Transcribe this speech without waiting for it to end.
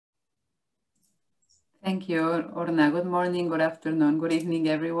Thank you, Orna. Good morning, good afternoon, good evening,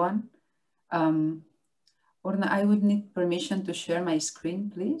 everyone. Orna, I would need permission to share my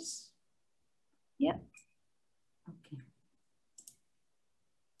screen, please. Yeah. Okay.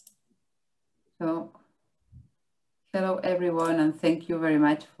 So, hello, everyone, and thank you very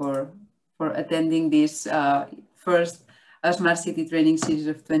much for attending this first Smart City Training Series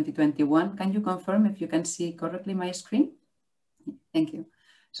of 2021. Can you confirm if you can see correctly my screen? Thank you.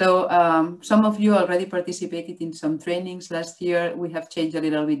 So some of you already participated in some trainings last year. We have changed a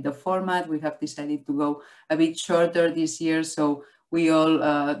little bit the format. We have decided to go a bit shorter this year. So we all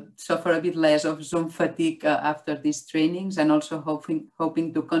suffer a bit less of Zoom fatigue after these trainings, and also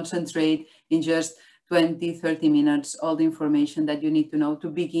hoping to concentrate in just 20, 30 minutes, all the information that you need to know to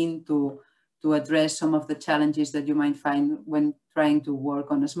begin to address some of the challenges that you might find when trying to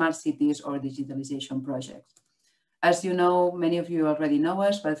work on smart cities or digitalization projects. As you know, many of you already know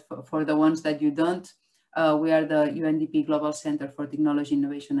us, but for the ones that you don't, we are the UNDP Global Center for Technology,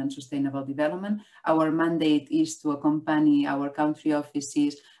 Innovation and Sustainable Development. Our mandate is to accompany our country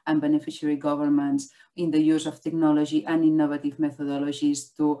offices and beneficiary governments in the use of technology and innovative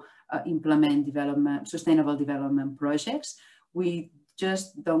methodologies to implement sustainable development projects. We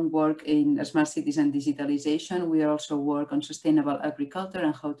just don't work in smart cities and digitalization. We also work on sustainable agriculture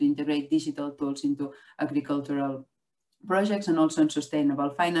and how to integrate digital tools into agricultural projects, and also on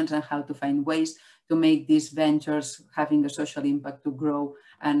sustainable finance and how to find ways to make these ventures having a social impact to grow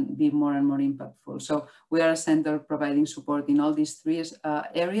and be more and more impactful. So we are a center providing support in all these three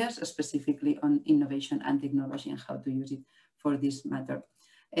areas, specifically on innovation and technology and how to use it for this matter.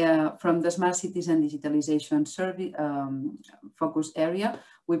 From the Smart Cities and Digitalization service, focus area,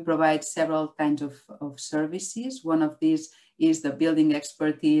 we provide several kinds of services. One of these is the building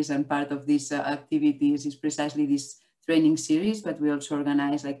expertise, and part of these activities is precisely this training series, but we also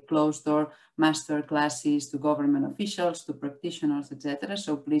organize like closed door master classes to government officials, to practitioners, etc.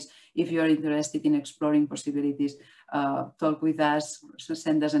 So please, if you are interested in exploring possibilities, talk with us,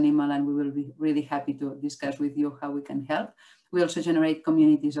 send us an email, and we will be really happy to discuss with you how we can help. We also generate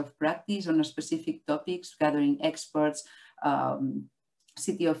communities of practice on specific topics, gathering experts,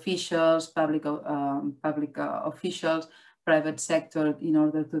 city officials, public officials, private sector, in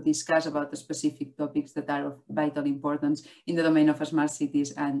order to discuss about the specific topics that are of vital importance in the domain of smart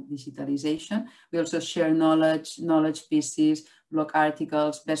cities and digitalization. We also share knowledge pieces, blog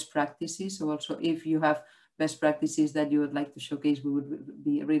articles, best practices. So also if you have best practices that you would like to showcase, we would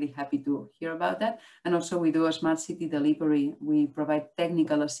be really happy to hear about that. And also we do a smart city delivery. We provide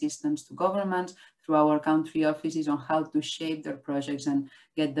technical assistance to governments through our country offices on how to shape their projects and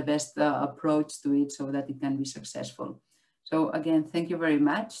get the best approach to it so that it can be successful. So again, thank you very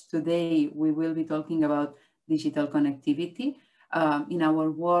much. Today, we will be talking about digital connectivity. In our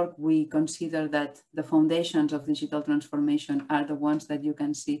work, we consider that the foundations of digital transformation are the ones that you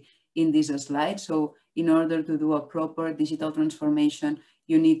can see in this slide. So in order to do a proper digital transformation,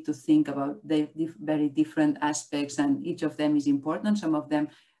 you need to think about the very different aspects, and each of them is important. Some of them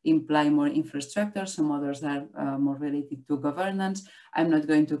imply more infrastructure, some others are more related to governance. I'm not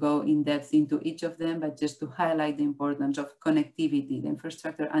going to go in depth into each of them, but just to highlight the importance of connectivity, the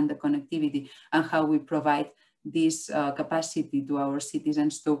infrastructure and the connectivity, and how we provide this capacity to our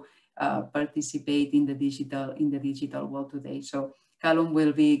citizens to participate in the digital world today. So Calum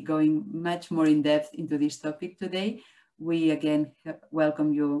will be going much more in depth into this topic today. We again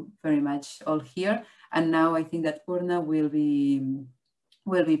welcome you very much all here. And now I think that Purna will be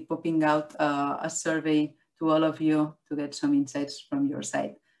popping out a survey to all of you to get some insights from your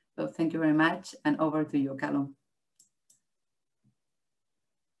side. So thank you very much, and over to you, Calum.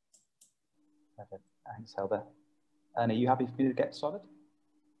 Perfect. Thanks, Helder. And are you happy for me to get started?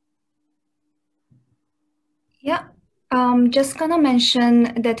 Yeah. Just gonna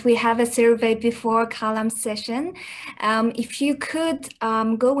mention that we have a survey before Calum's session. If you could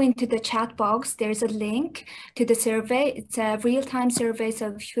go into the chat box, there's a link to the survey. It's a real-time survey, so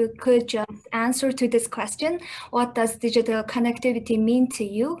if you could just answer to this question, what does digital connectivity mean to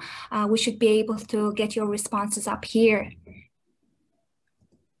you? We should be able to get your responses up here.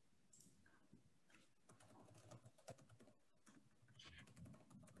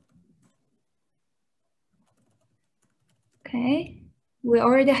 Okay, we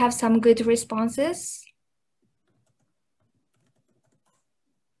already have some good responses.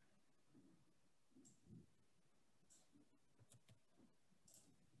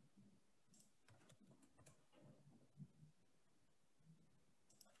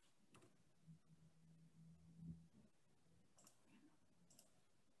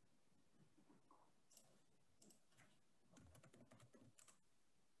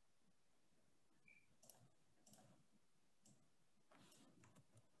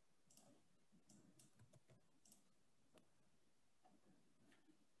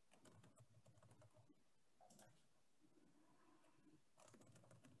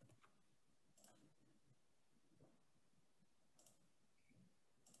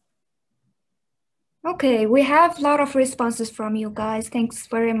 Okay, we have a lot of responses from you guys. Thanks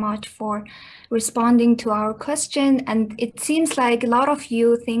very much for responding to our question. And it seems like a lot of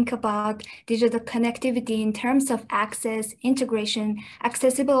you think about digital connectivity in terms of access, integration,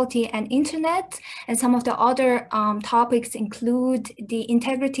 accessibility, and internet. And some of the other topics include the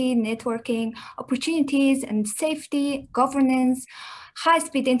integrity, networking, opportunities, and safety, governance,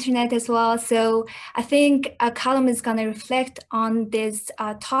 high-speed internet as well. So I think Calum is going to reflect on this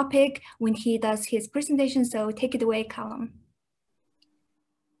topic when he does his presentation. So take it away, Calum.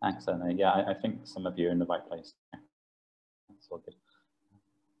 Thanks, Anna. Yeah, I think some of you are in the right place. That's all good.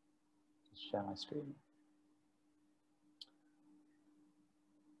 Just share my screen.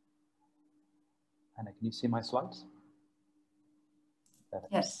 Anna, can you see my slides?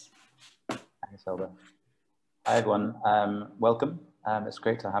 Yes. Thanks, Elba. Hi, everyone. Welcome. It's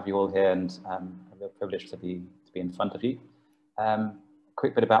great to have you all here, and a real privilege to be in front of you.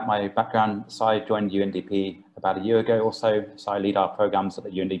 Quick bit about my background. So I joined UNDP about a year ago or so. So I lead our programs at the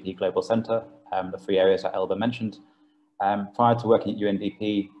UNDP Global Centre, the 3 areas that Elba mentioned. Prior to working at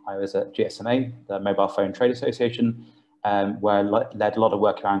UNDP, I was at GSMA, the Mobile Phone Trade Association, where I led a lot of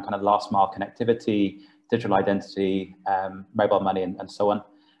work around kind of last mile connectivity, digital identity, mobile money, and so on.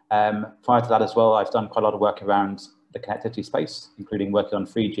 Prior to that as well, I've done quite a lot of work around the connectivity space, including working on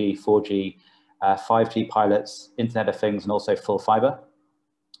 3G, 4G, 5G pilots, Internet of Things, and also full fiber.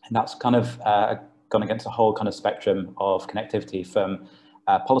 And that's kind of gone against a whole kind of spectrum of connectivity from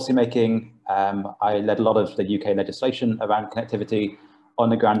policymaking. I led a lot of the UK legislation around connectivity, on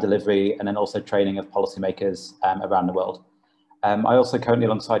the ground delivery, and then also training of policymakers around the world. I also currently,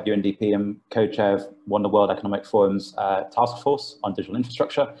 alongside UNDP, am co-chair of one of the World Economic Forum's task force on digital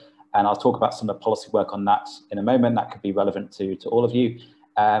infrastructure. And I'll talk about some of the policy work on that in a moment. That could be relevant to all of you.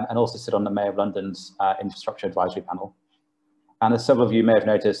 And also sit on the Mayor of London's infrastructure advisory panel. And as several of you may have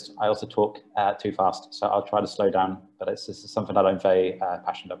noticed, I also talk too fast. So I'll try to slow down, but this is something that I'm very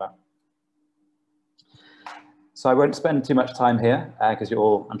passionate about. So I won't spend too much time here because you're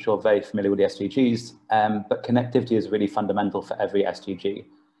all, I'm sure, very familiar with the SDGs, but connectivity is really fundamental for every SDG.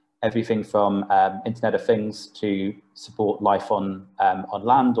 Everything from Internet of Things to support life on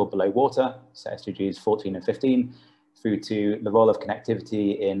land or below water, so SDGs 14 and 15, through to the role of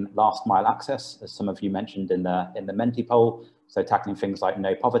connectivity in last mile access, as some of you mentioned in the Menti poll, so tackling things like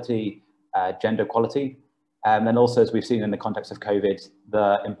no poverty, gender equality, and then also, as we've seen in the context of COVID,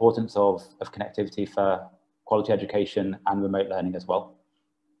 the importance of connectivity for quality education and remote learning as well.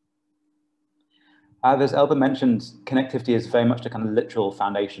 As Elba mentioned, connectivity is very much the kind of literal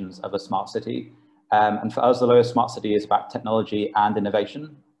foundations of a smart city. And for us, the Lower Smart City is about technology and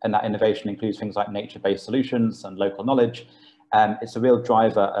innovation. And that innovation includes things like nature-based solutions and local knowledge. It's a real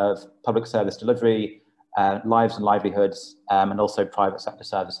driver of public service delivery, lives and livelihoods, and also private sector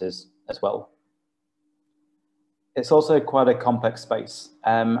services as well. It's also quite a complex space.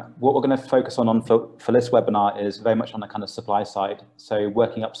 What we're going to focus on for this webinar is very much on the kind of supply side. So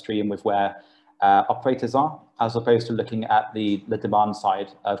working upstream with where operators are, as opposed to looking at the demand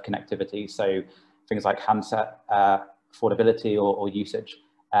side of connectivity. So things like handset affordability or usage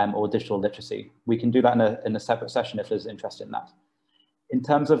or digital literacy. We can do that in a separate session if there's interest in that. In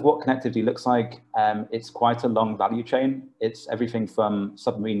terms of what connectivity looks like, it's quite a long value chain. It's everything from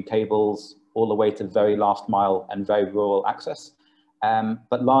submarine cables all the way to very last mile and very rural access.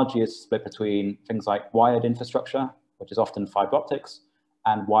 But largely it's split between things like wired infrastructure, which is often fiber optics,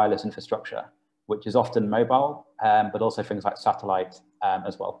 and wireless infrastructure, which is often mobile, but also things like satellite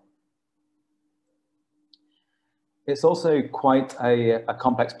as well. It's also quite a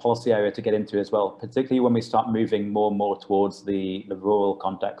complex policy area to get into as well, particularly when we start moving more and more towards the rural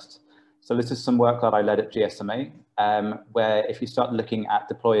context. So this is some work that I led at GSMA, where if you start looking at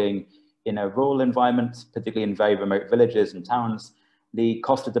deploying in a rural environment, particularly in very remote villages and towns, the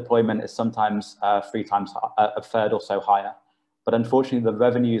cost of deployment is sometimes a third or so higher. But unfortunately, the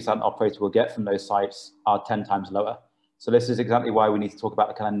revenues that an operator will get from those sites are 10 times lower. So this is exactly why we need to talk about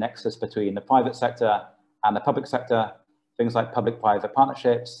the kind of nexus between the private sector and the public sector, things like public-private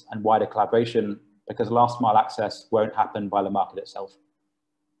partnerships and wider collaboration, because last mile access won't happen by the market itself.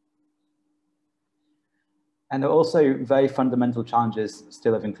 And there are also very fundamental challenges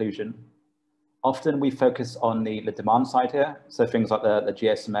still of inclusion. Often we focus on the demand side here. So things like the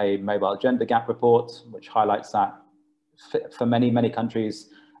GSMA Mobile Gender Gap Report, which highlights that for many, many countries,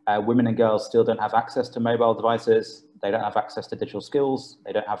 women and girls still don't have access to mobile devices. They don't have access to digital skills.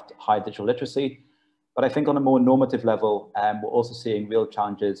 They don't have high digital literacy. But I think on a more normative level, we're also seeing real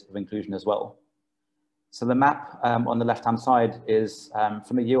challenges of inclusion as well. So the map on the left-hand side is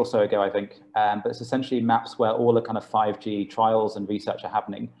from a year or so ago, I think, but it's essentially maps where all the kind of 5G trials and research are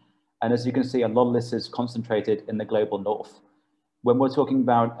happening. And as you can see, a lot of this is concentrated in the global north. When we're talking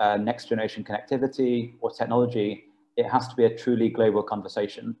about next generation connectivity or technology, it has to be a truly global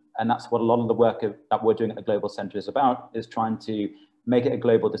conversation. And that's what a lot of the work that we're doing at the Global Center is about, is trying to make it a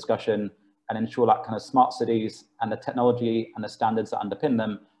global discussion and ensure that kind of smart cities and the technology and the standards that underpin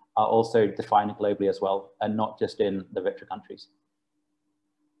them are also defined globally as well, and not just in the richer countries.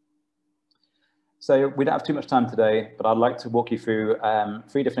 So we don't have too much time today, but I'd like to walk you through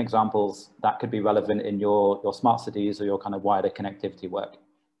 3 different examples that could be relevant in your smart cities or your kind of wider connectivity work.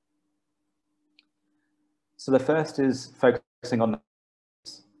 So the first is focusing on.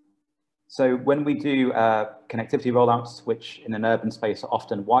 So when we do connectivity rollouts, which in an urban space are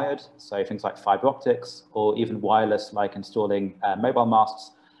often wired, so things like fiber optics or even wireless, like installing mobile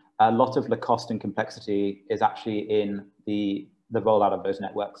masts, a lot of the cost and complexity is actually in the rollout of those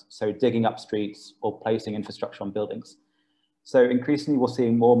networks. So digging up streets or placing infrastructure on buildings. So increasingly, we're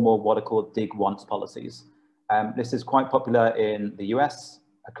seeing more and more what are called dig once policies. This is quite popular in the US,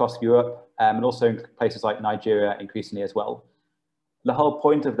 across Europe, and also in places like Nigeria increasingly as well. The whole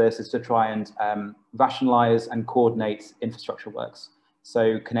point of this is to try and rationalize and coordinate infrastructure works.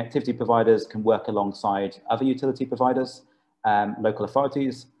 So connectivity providers can work alongside other utility providers, local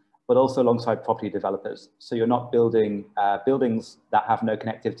authorities, but also alongside property developers. So you're not building buildings that have no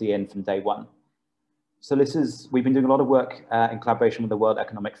connectivity in from day one. So we've been doing a lot of work in collaboration with the World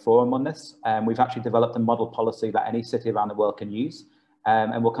Economic Forum on this. We've actually developed a model policy that any city around the world can use.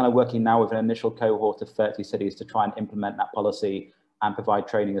 And we're kind of working now with an initial cohort of 30 cities to try and implement that policy and provide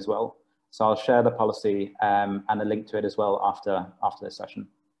training as well. So I'll share the policy and a link to it as well after this session.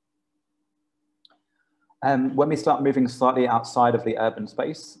 When we start moving slightly outside of the urban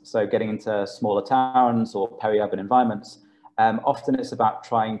space, so getting into smaller towns or peri-urban environments, often it's about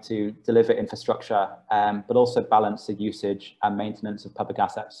trying to deliver infrastructure, but also balance the usage and maintenance of public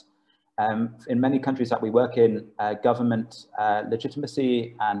assets. In many countries that we work in, government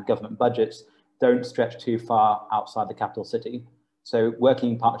legitimacy and government budgets don't stretch too far outside the capital city. So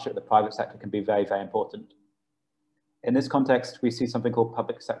working in partnership with the private sector can be very, very important. In this context, we see something called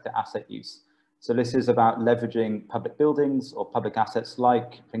public sector asset use. So this is about leveraging public buildings or public assets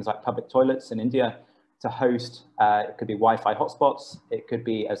like things like public toilets in India to host, it could be Wi-Fi hotspots, it could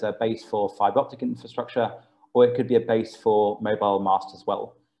be as a base for fiber optic infrastructure, or it could be a base for mobile masts as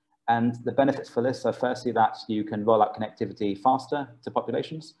well. And the benefits for this are firstly that you can roll out connectivity faster to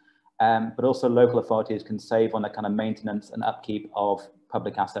populations, but also local authorities can save on the kind of maintenance and upkeep of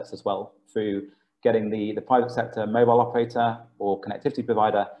public assets as well through getting the private sector mobile operator or connectivity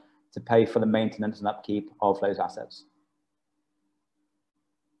provider to pay for the maintenance and upkeep of those assets.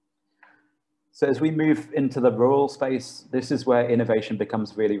 So as we move into the rural space, this is where innovation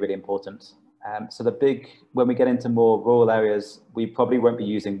becomes really, really important. So when we get into more rural areas, we probably won't be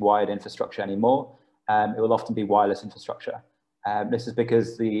using wired infrastructure anymore. It will often be wireless infrastructure. This is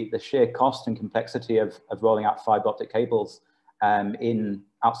because the sheer cost and complexity of rolling out fiber optic cables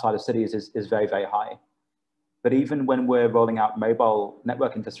outside of cities is very, very high. But even when we're rolling out mobile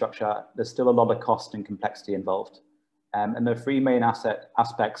network infrastructure, there's still a lot of cost and complexity involved. And there are 3 main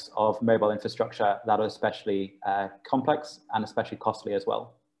aspects of mobile infrastructure that are especially complex and especially costly as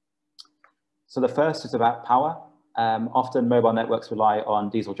well. So the first is about power. Often mobile networks rely on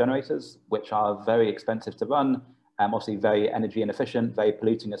diesel generators, which are very expensive to run, obviously very energy inefficient, very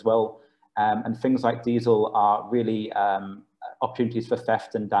polluting as well. And things like diesel are really opportunities for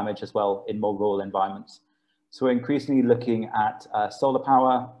theft and damage as well in more rural environments. So we're increasingly looking at solar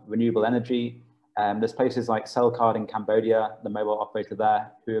power, renewable energy. There's places like Cellcard in Cambodia, the mobile operator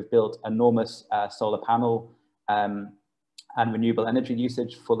there, who have built enormous solar panel and renewable energy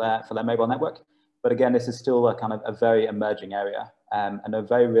usage for their mobile network. But again, this is still a kind of a very emerging area, and there are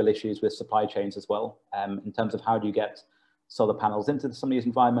very real issues with supply chains as well, in terms of how do you get solar panels into some of these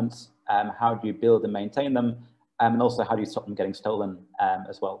environments, how do you build and maintain them, and also how do you stop them getting stolen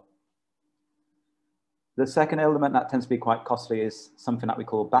as well. The second element that tends to be quite costly is something that we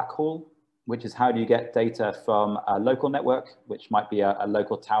call backhaul, which is how do you get data from a local network, which might be a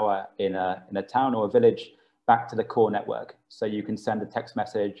local tower in a town or a village, back to the core network. So you can send a text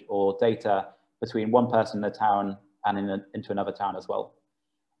message or data between one person in the town and into another town as well.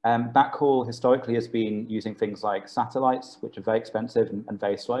 Backhaul historically has been using things like satellites, which are very expensive and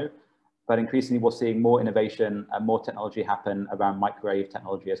very slow, but increasingly we're seeing more innovation and more technology happen around microwave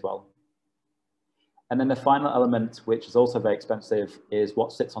technology as well. And then the final element, which is also very expensive, is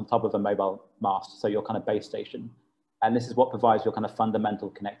what sits on top of a mobile mast, so your kind of base station. And this is what provides your kind of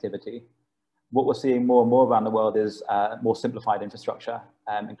fundamental connectivity. What we're seeing more and more around the world is more simplified infrastructure,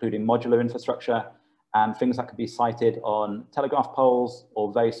 including modular infrastructure, and things that could be sited on telegraph poles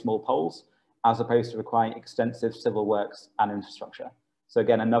or very small poles, as opposed to requiring extensive civil works and infrastructure. So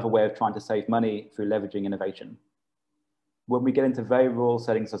again, another way of trying to save money through leveraging innovation. When we get into very rural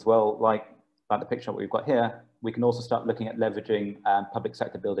settings as well, like the picture we've got here, we can also start looking at leveraging public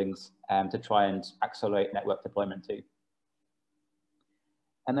sector buildings to try and accelerate network deployment too.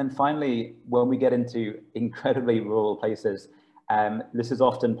 And then finally, when we get into incredibly rural places, this is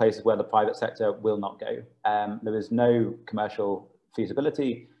often places where the private sector will not go. There is no commercial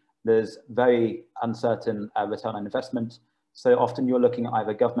feasibility. There's very uncertain return on investment. So often you're looking at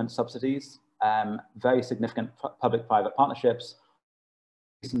either government subsidies, very significant public-private partnerships,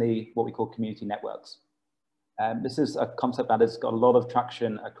 recently what we call community networks. This is a concept that has got a lot of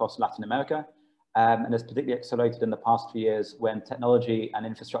traction across Latin America, and has particularly accelerated in the past few years when technology and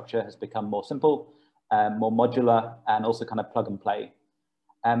infrastructure has become more simple, more modular, and also kind of plug and play.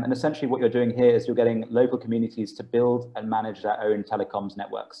 And essentially what you're doing here is you're getting local communities to build and manage their own telecoms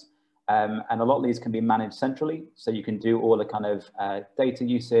networks. And a lot of these can be managed centrally. So you can do all the kind of data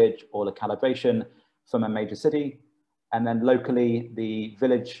usage or the calibration from a major city. And then locally, the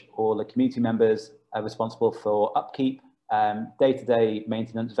village or the community members are responsible for upkeep, day-to-day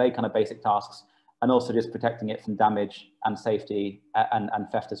maintenance, very kind of basic tasks, and also just protecting it from damage and safety and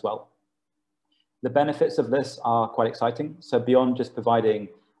theft as well. The benefits of this are quite exciting. So beyond just providing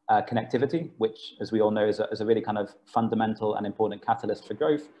connectivity, which as we all know is a really kind of fundamental and important catalyst for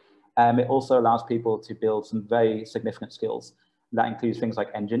growth, it also allows people to build some very significant skills. That includes things like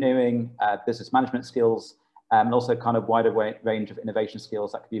engineering, business management skills, and also kind of wider range of innovation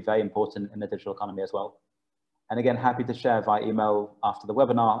skills that could be very important in the digital economy as well. And again, happy to share via email after the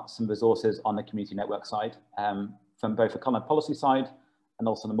webinar some resources on the community network side, from both the kind of policy side and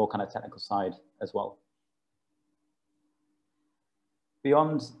also the more kind of technical side as well.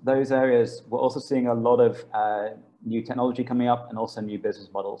 Beyond those areas, we're also seeing a lot of new technology coming up and also new business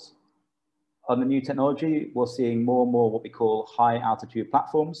models. On the new technology, we're seeing more and more what we call high altitude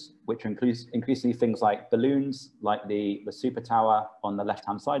platforms, which includes increasingly things like balloons, like the super tower on the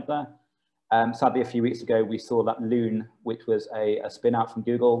left-hand side there. Sadly, a few weeks ago, we saw that Loon, which was a spin out from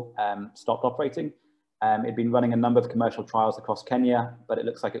Google, stopped operating. It'd been running a number of commercial trials across Kenya, but it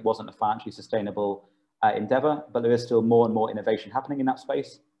looks like it wasn't a financially sustainable endeavor, but there is still more and more innovation happening in that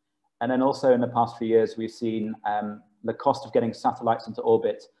space. And then also in the past few years, we've seen the cost of getting satellites into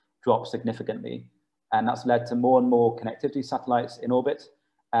orbit drop significantly. And that's led to more and more connectivity satellites in orbit,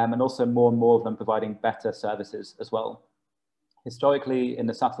 and also more and more of them providing better services as well. Historically, in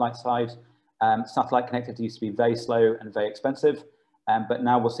the satellite side, satellite connectivity used to be very slow and very expensive, but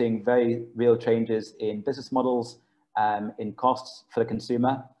now we're seeing very real changes in business models, in costs for the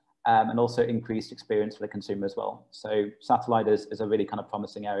consumer, and also increased experience for the consumer as well. So satellite is a really kind of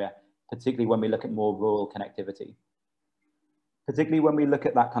promising area, particularly when we look at more rural connectivity. Particularly when we look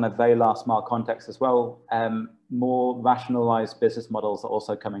at that kind of very last mile context as well, more rationalized business models are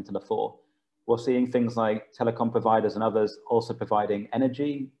also coming to the fore. We're seeing things like telecom providers and others also providing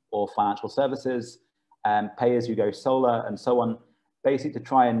energy or financial services, pay-as-you-go solar and so on, basically to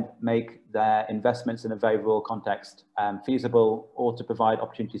try and make their investments in a very rural context feasible, or to provide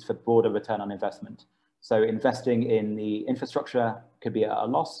opportunities for broader return on investment. So investing in the infrastructure could be a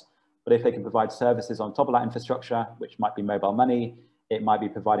loss, but if they can provide services on top of that infrastructure, which might be mobile money, it might be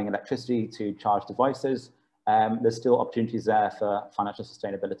providing electricity to charge devices, there's still opportunities there for financial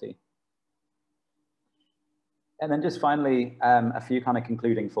sustainability. And then just finally, a few kind of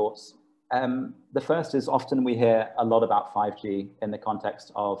concluding thoughts. The first is often we hear a lot about 5G in the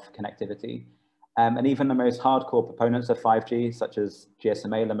context of connectivity. And even the most hardcore proponents of 5G, such as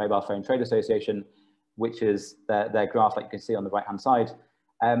GSMA, the Mobile Phone Trade Association, which is their graph that you can see on the right-hand side.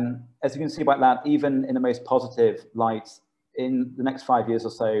 As you can see about that, even in the most positive light, in the next 5 years or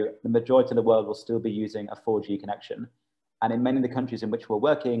so, the majority of the world will still be using a 4G connection. And in many of the countries in which we're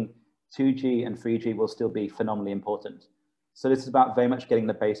working, 2G and 3G will still be phenomenally important. So this is about very much getting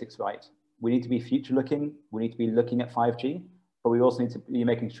the basics right. We need to be future looking. We need to be looking at 5G, but we also need to be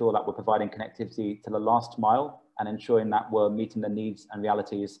making sure that we're providing connectivity to the last mile and ensuring that we're meeting the needs and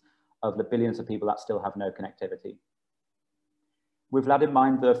realities of the billions of people that still have no connectivity. With that in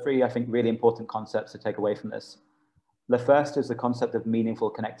mind, there are three, I think, really important concepts to take away from this. The first is the concept of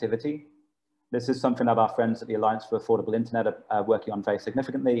meaningful connectivity. This is something that our friends at the Alliance for Affordable Internet are working on very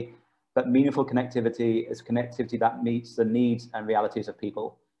significantly, but meaningful connectivity is connectivity that meets the needs and realities of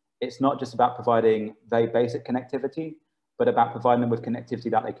people. It's not just about providing very basic connectivity, but about providing them with connectivity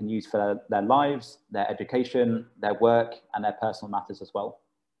that they can use for their lives, their education, their work, and their personal matters as well.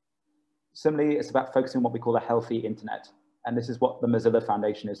 Similarly, it's about focusing on what we call a healthy internet. And this is what the Mozilla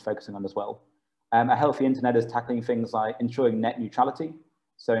Foundation is focusing on as well. A healthy internet is tackling things like ensuring net neutrality,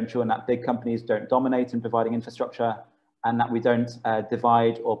 so ensuring that big companies don't dominate in providing infrastructure, and that we don't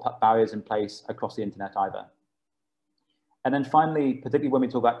divide or put barriers in place across the internet either. And then finally, particularly when we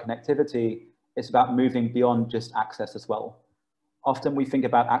talk about connectivity, it's about moving beyond just access as well. Often we think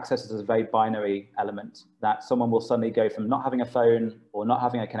about access as a very binary element, that someone will suddenly go from not having a phone or not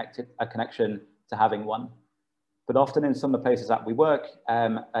having a connection to having one. But often in some of the places that we work,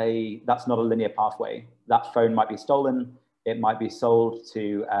 that's not a linear pathway. That phone might be stolen, it might be sold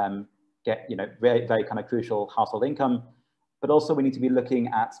to get very, very kind of crucial household income. But also we need to be looking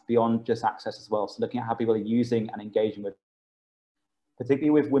at beyond just access as well. So looking at how people are using and engaging with,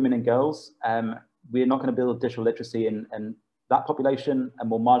 particularly with women and girls. We're not going to build digital literacy in that population, a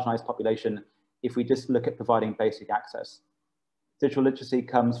more marginalized population, if we just look at providing basic access. Digital literacy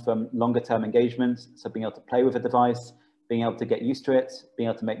comes from longer term engagement, so being able to play with a device, being able to get used to it, being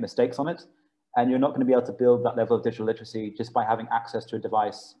able to make mistakes on it. And you're not going to be able to build that level of digital literacy just by having access to a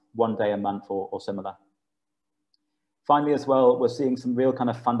device one day a month or similar. Finally, as well, we're seeing some real kind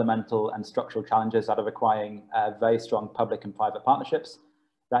of fundamental and structural challenges that are requiring very strong public and private partnerships.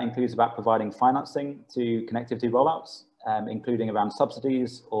 That includes about providing financing to connectivity rollouts, including around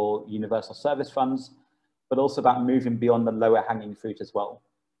subsidies or universal service funds, but also about moving beyond the lower hanging fruit as well.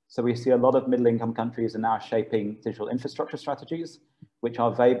 So we see a lot of middle income countries are now shaping digital infrastructure strategies, which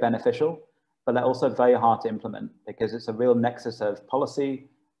are very beneficial, but they're also very hard to implement because it's a real nexus of policy,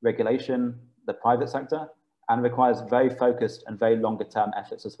 regulation, the private sector, and requires very focused and very longer term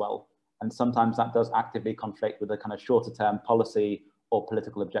efforts as well. And sometimes that does actively conflict with the kind of shorter term policy or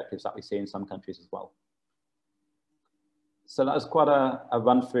political objectives that we see in some countries as well. So that was quite a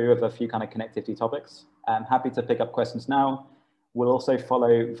run through of a few kind of connectivity topics. I'm happy to pick up questions now. We'll also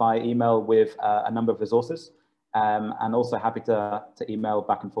follow via email with a number of resources, and also happy to email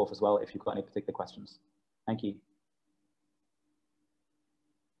back and forth as well if you've got any particular questions. Thank you.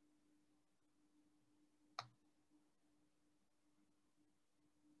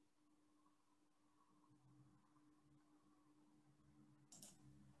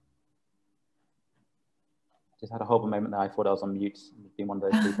 Just had a horrible moment there. I thought I was on mute, being one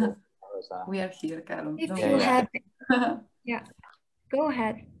of those people. We are here, Calum. If you have, yeah, go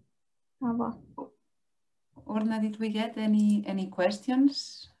ahead. Orna, did we get any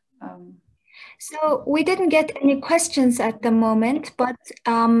questions? So we didn't get any questions at the moment, but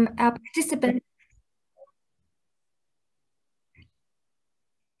our participants.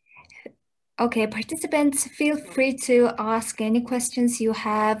 Okay, participants, feel free to ask any questions you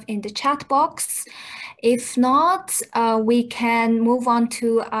have in the chat box. If not, we can move on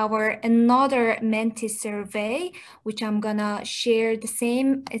to our another Menti survey, which I'm gonna share the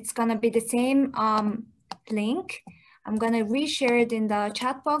same. It's gonna be the same link. I'm gonna reshare it in the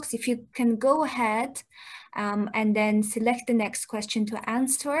chat box. If you can go ahead and then select the next question to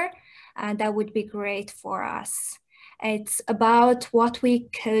answer, that would be great for us. It's about what we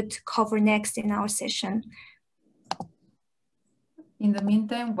could cover next in our session. In the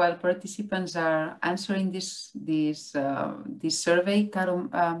meantime, while participants are answering this survey, Calum,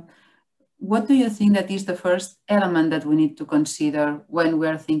 what do you think that is the first element that we need to consider when we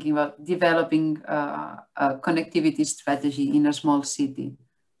are thinking about developing a connectivity strategy in a small city?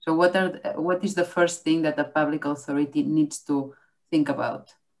 So what is the first thing that the public authority needs to think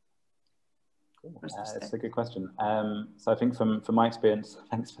about? It's a good question. So I think from my experience,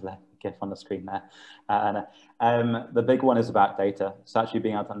 thanks for the GIF on the screen there, Anna. The big one is about data. So actually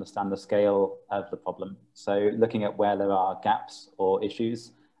being able to understand the scale of the problem. So looking at where there are gaps or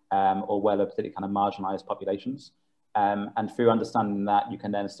issues, or where there are particularly kind of marginalized populations. And through understanding that, you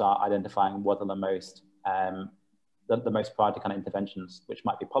can then start identifying what are the most priority kind of interventions, which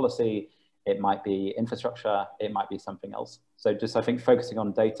might be policy, it might be infrastructure, it might be something else. So just, I think, focusing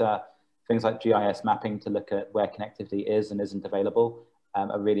on data, things like GIS mapping to look at where connectivity is and isn't available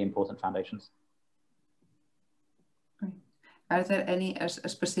are really important foundations. Are there any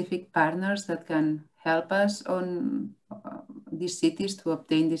specific partners that can help us on these cities to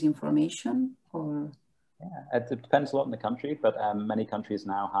obtain this information? Or? Yeah, it depends a lot on the country, but many countries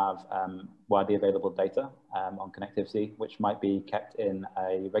now have widely available data on connectivity, which might be kept in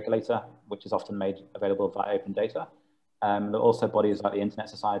a regulator, which is often made available via open data. There are also bodies like the Internet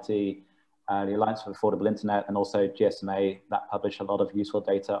Society, the Alliance for Affordable Internet, and also GSMA that publish a lot of useful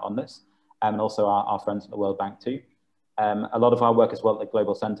data on this, and also our friends at the World Bank too. A lot of our work as well at the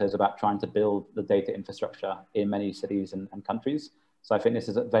Global Centre is about trying to build the data infrastructure in many cities and countries. So I think this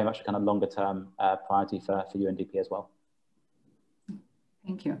is very much a kind of longer term priority for UNDP as well.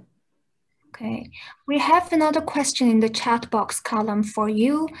 Thank you. Okay, we have another question in the chat box column for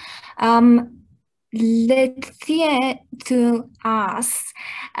you. Lethia to us.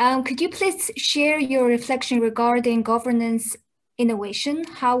 Could you please share your reflection regarding governance innovation?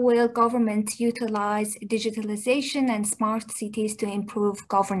 How will government utilize digitalization and smart cities to improve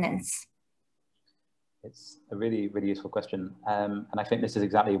governance? It's a really, really useful question. And I think this is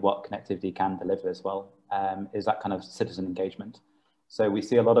exactly what connectivity can deliver as well, is that kind of citizen engagement. So we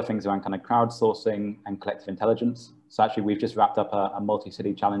see a lot of things around kind of crowdsourcing and collective intelligence. So actually we've just wrapped up a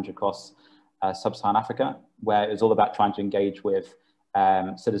multi-city challenge across sub-Saharan Africa, where it was all about trying to engage with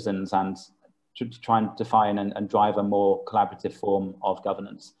citizens and to try and define and drive a more collaborative form of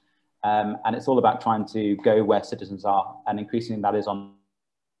governance. And it's all about trying to go where citizens are, and increasingly that is on,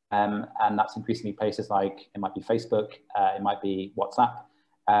 and that's increasingly places like, it might be Facebook, it might be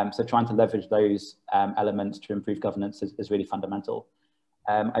WhatsApp. So trying to leverage those elements to improve governance is really fundamental.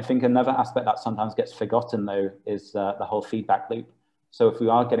 I think another aspect that sometimes gets forgotten though is the whole feedback loop. So if we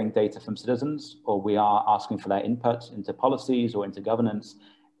are getting data from citizens, or we are asking for their input into policies or into governance,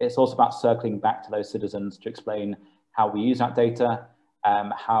 it's also about circling back to those citizens to explain how we use that data,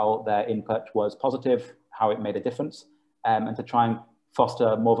 how their input was positive, how it made a difference, and to try and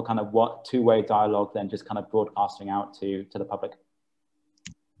foster more of a kind of two-way dialogue than just kind of broadcasting out to the public.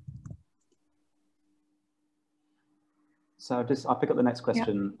 So I'll pick up the next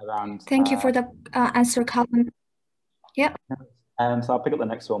question around... Thank you for the answer, Calum. Yeah. So I'll pick up the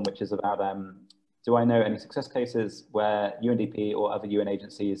next one, which is about, do I know any success cases where UNDP or other UN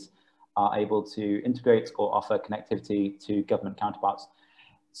agencies are able to integrate or offer connectivity to government counterparts?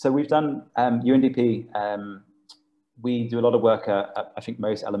 So we've done UNDP, we do a lot of work at, I think,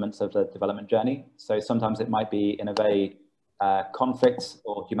 most elements of the development journey. So sometimes it might be in a very conflict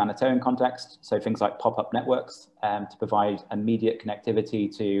or humanitarian context. So things like pop-up networks to provide immediate connectivity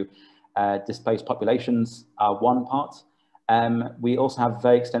to displaced populations are one part. We also have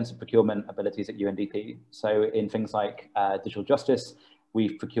very extensive procurement abilities at UNDP. So in things like digital justice,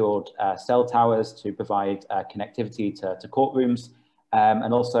 we've procured cell towers to provide connectivity to courtrooms,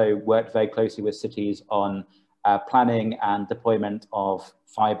 and also worked very closely with cities on planning and deployment of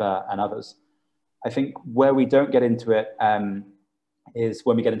fiber and others. I think where we don't get into it is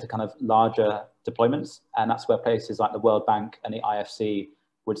when we get into kind of larger deployments, and that's where places like the World Bank and the IFC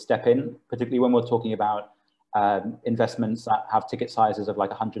would step in, particularly when we're talking about investments that have ticket sizes of like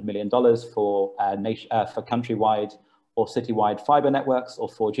 $100 million for countrywide or citywide fiber networks or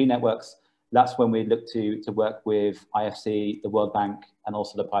 4G networks. That's when we look to work with IFC, the World Bank, and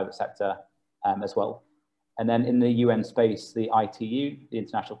also the private sector as well. And then in the UN space, the ITU, the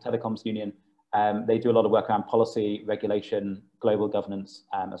International Telecoms Union, they do a lot of work around policy, regulation, global governance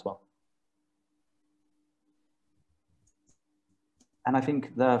as well. And I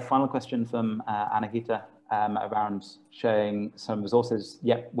think the final question from Anahita around sharing some resources.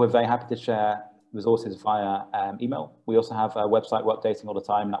 Yeah, we're very happy to share resources via email. We also have a website we're updating all the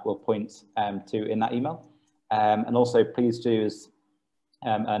time that we'll point to in that email. And also please do, as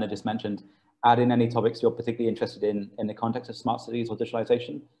Erna just mentioned, add in any topics you're particularly interested in the context of smart cities or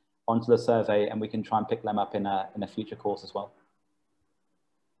digitalization onto the survey, and we can try and pick them up in a future course as well.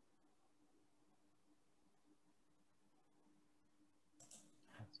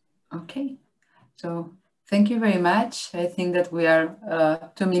 Okay, so thank you very much. I think that we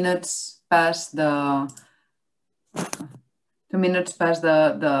are 2 minutes past the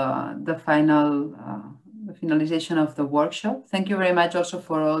final the finalization of the workshop. Thank you very much also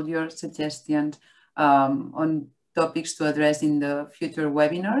for all your suggestions on topics to address in the future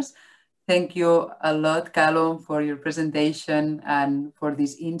webinars. Thank you a lot, Calum, for your presentation and for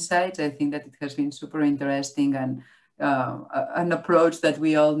these insights. I think that it has been super interesting and an approach that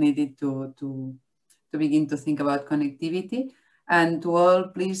we all needed to begin to think about connectivity. And to all,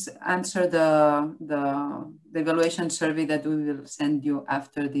 please answer the evaluation survey that we will send you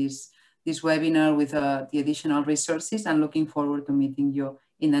after this webinar with the additional resources, and looking forward to meeting you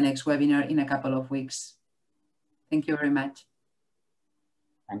in the next webinar in a couple of weeks. Thank you very much.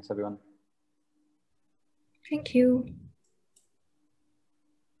 Thanks, everyone. Thank you.